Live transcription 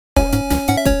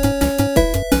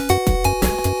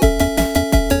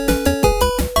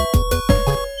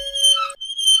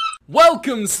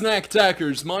Welcome, Snack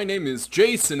Attackers! My name is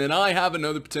Jason, and I have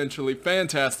another potentially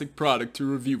fantastic product to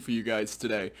review for you guys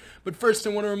today. But first,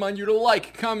 I want to remind you to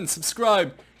like, comment,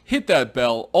 subscribe, hit that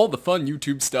bell, all the fun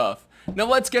YouTube stuff. Now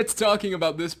let's get to talking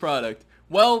about this product.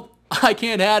 Well, I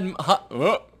can't add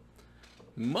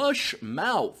mush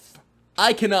mouth.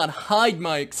 I cannot hide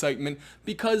my excitement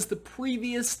because the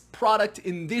previous product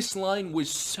in this line was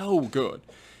so good.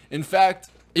 In fact,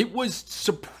 it was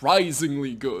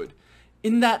surprisingly good.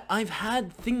 In that I've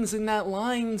had things in that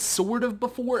line sort of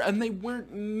before, and they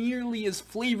weren't nearly as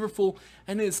flavorful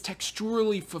and as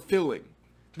texturally fulfilling.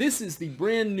 This is the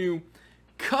brand new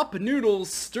Cup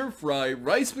Noodles Stir Fry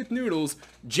Rice with Noodles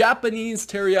Japanese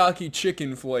Teriyaki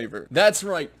Chicken flavor. That's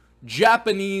right,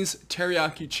 Japanese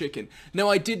Teriyaki Chicken. Now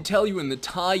I did tell you in the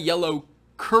Thai yellow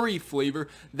curry flavor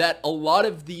that a lot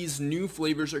of these new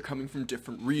flavors are coming from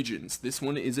different regions. This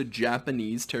one is a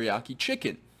Japanese Teriyaki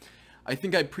Chicken. I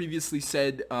think I previously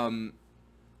said,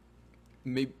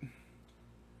 maybe,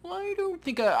 well, I don't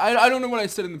think I don't know what I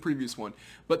said in the previous one,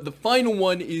 but the final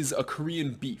one is a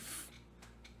Korean beef.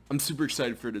 I'm super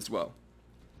excited for it as well.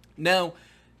 Now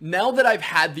that I've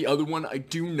had the other one, I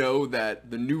do know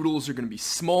that the noodles are going to be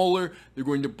smaller. They're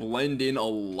going to blend in a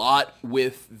lot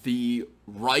with the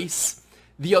rice.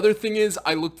 The other thing is,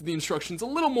 I looked at the instructions a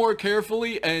little more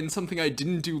carefully, and something I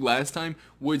didn't do last time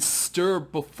was stir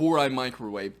before I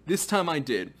microwave. This time I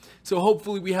did. So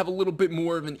hopefully we have a little bit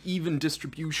more of an even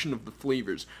distribution of the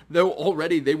flavors. Though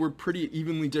already they were pretty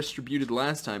evenly distributed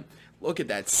last time. Look at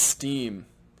that steam.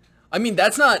 I mean,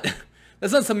 that's not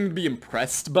something to be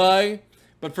impressed by,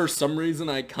 but for some reason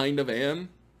I kind of am.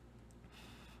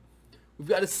 We've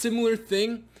got a similar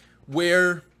thing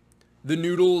where the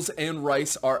noodles and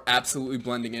rice are absolutely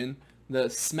blending in. The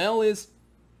smell is...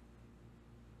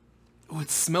 oh,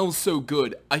 it smells so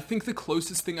good. I think the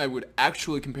closest thing I would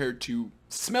actually compare it to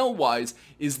smell-wise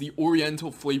is the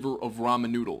oriental flavor of ramen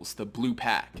noodles, the blue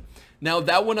pack. Now,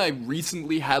 that one I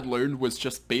recently had learned was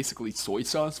just basically soy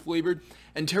sauce flavored,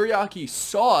 and teriyaki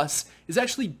sauce is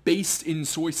actually based in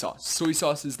soy sauce. Soy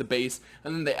sauce is the base,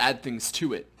 and then they add things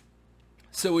to it.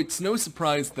 So it's no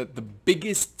surprise that the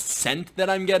biggest scent that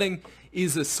I'm getting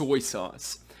is a soy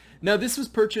sauce. Now this was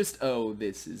purchased, oh,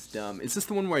 this is dumb. Is this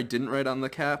the one where I didn't write on the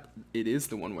cap? It is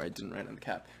the one where I didn't write on the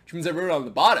cap, which means I wrote it on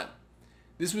the bottom.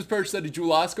 This was purchased at a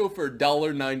Julasco for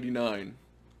 $1.99.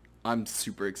 I'm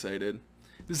super excited.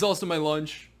 This is also my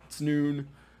lunch. It's noon.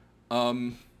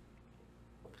 I'm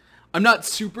not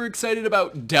super excited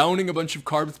about downing a bunch of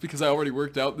carbs because I already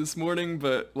worked out this morning,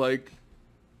 but like,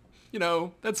 you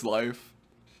know, that's life.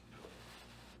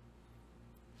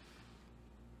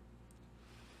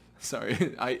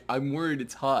 Sorry, I'm worried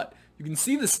it's hot. You can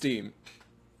see the steam.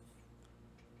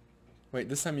 Wait,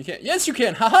 this time you can't. Yes, you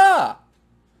can. Haha!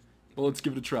 Well, let's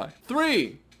give it a try.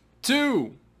 3,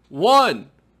 2, 1.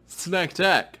 Snack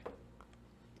tack.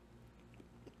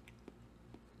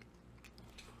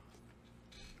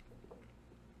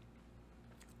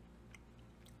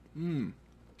 Mmm.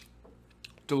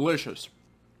 Delicious.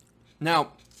 Now,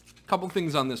 a couple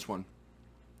things on this one.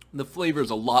 The flavor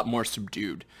is a lot more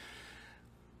subdued.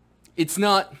 It's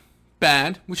not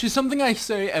bad, which is something I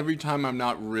say every time I'm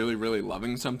not really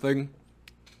loving something.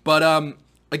 But,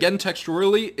 again,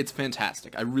 texturally, it's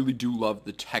fantastic. I really do love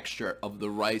the texture of the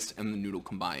rice and the noodle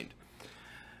combined.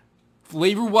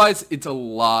 Flavor-wise, it's a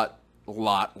lot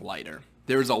lighter.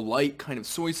 There's a light kind of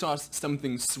soy sauce,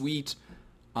 something sweet.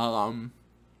 Those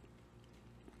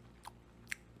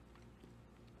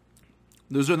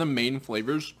are the main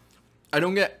flavors. I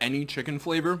don't get any chicken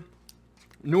flavor.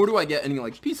 Nor do I get any,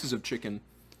 like, pieces of chicken.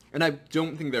 And I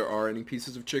don't think there are any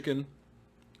pieces of chicken.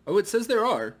 Oh, it says there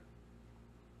are.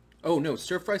 Oh, no.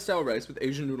 Stir-fry style rice with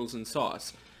Asian noodles and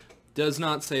sauce. Does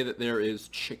not say that there is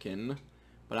chicken.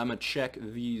 But I'm going to check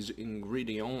these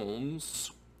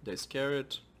ingredients. Diced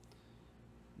carrot.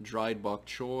 Dried bok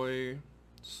choy.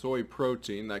 Soy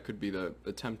protein. That could be the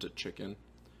attempt at chicken.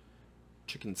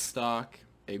 Chicken stock.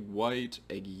 Egg white.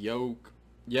 Egg yolk.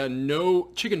 Yeah, no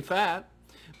chicken fat.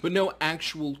 But no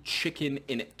actual chicken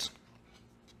in it.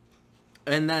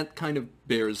 And that kind of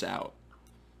bears out.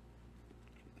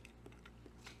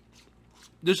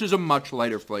 This is a much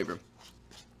lighter flavor.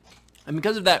 And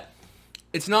because of that,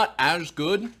 it's not as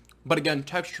good, but again,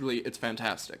 texturally, it's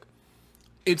fantastic.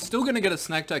 It's still going to get a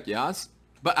snack tech yes,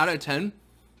 but out of 10,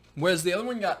 whereas the other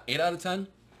one got 8 out of 10,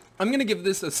 I'm going to give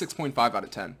this a 6.5 out of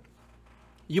 10.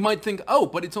 You might think, oh,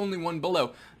 but it's only 1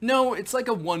 below. No, it's like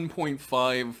a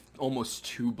 1.5, almost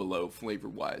 2 below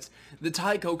flavor-wise. The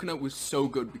Thai coconut was so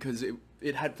good because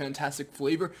it had fantastic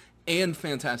flavor and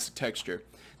fantastic texture.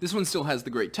 This one still has the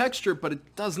great texture, but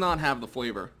it does not have the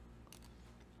flavor.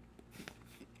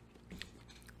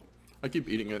 I keep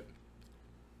eating it.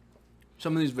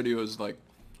 Some of these videos, like,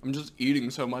 I'm just eating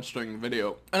so much during the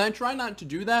video. And I try not to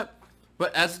do that,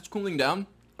 but as it's cooling down,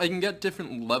 I can get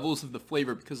different levels of the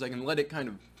flavor because I can let it kind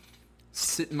of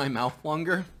sit in my mouth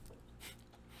longer.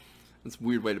 That's a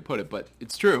weird way to put it, but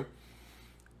it's true.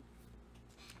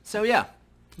 So yeah,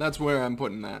 that's where I'm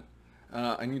putting that.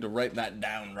 I need to write that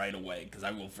down right away because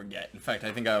I will forget. In fact,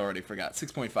 I think I already forgot.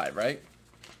 6.5, right?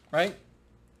 Right?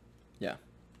 Yeah.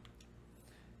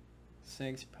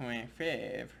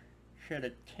 6.5. Should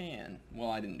have 10. Well,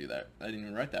 I didn't do that. I didn't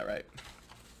even write that right.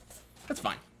 That's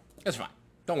fine. That's fine.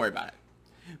 Don't worry about it.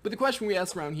 But the question we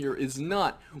ask around here is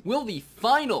not, will the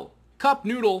final cup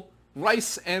noodle,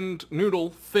 rice and noodle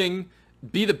thing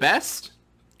be the best?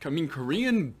 I mean,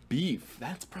 Korean beef,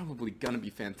 that's probably gonna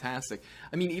be fantastic.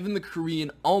 I mean, even the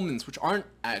Korean almonds, which aren't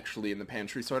actually in the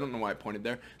pantry, so I don't know why I pointed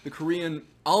there. The Korean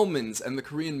almonds and the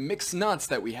Korean mixed nuts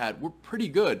that we had were pretty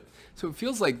good. So it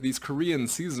feels like these Korean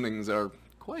seasonings are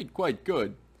quite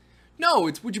good. No,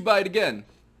 it's would you buy it again?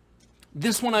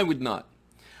 This one I would not.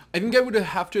 I think I would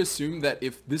have to assume that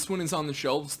if this one is on the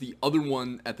shelves, the other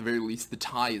one, at the very least, the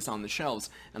Thai is on the shelves.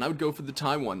 And I would go for the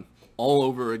Thai one all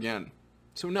over again.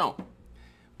 So no.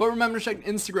 But remember to check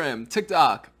Instagram,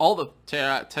 TikTok, all the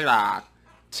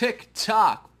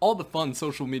TikTok, all the fun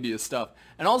social media stuff.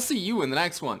 And I'll see you in the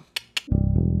next one.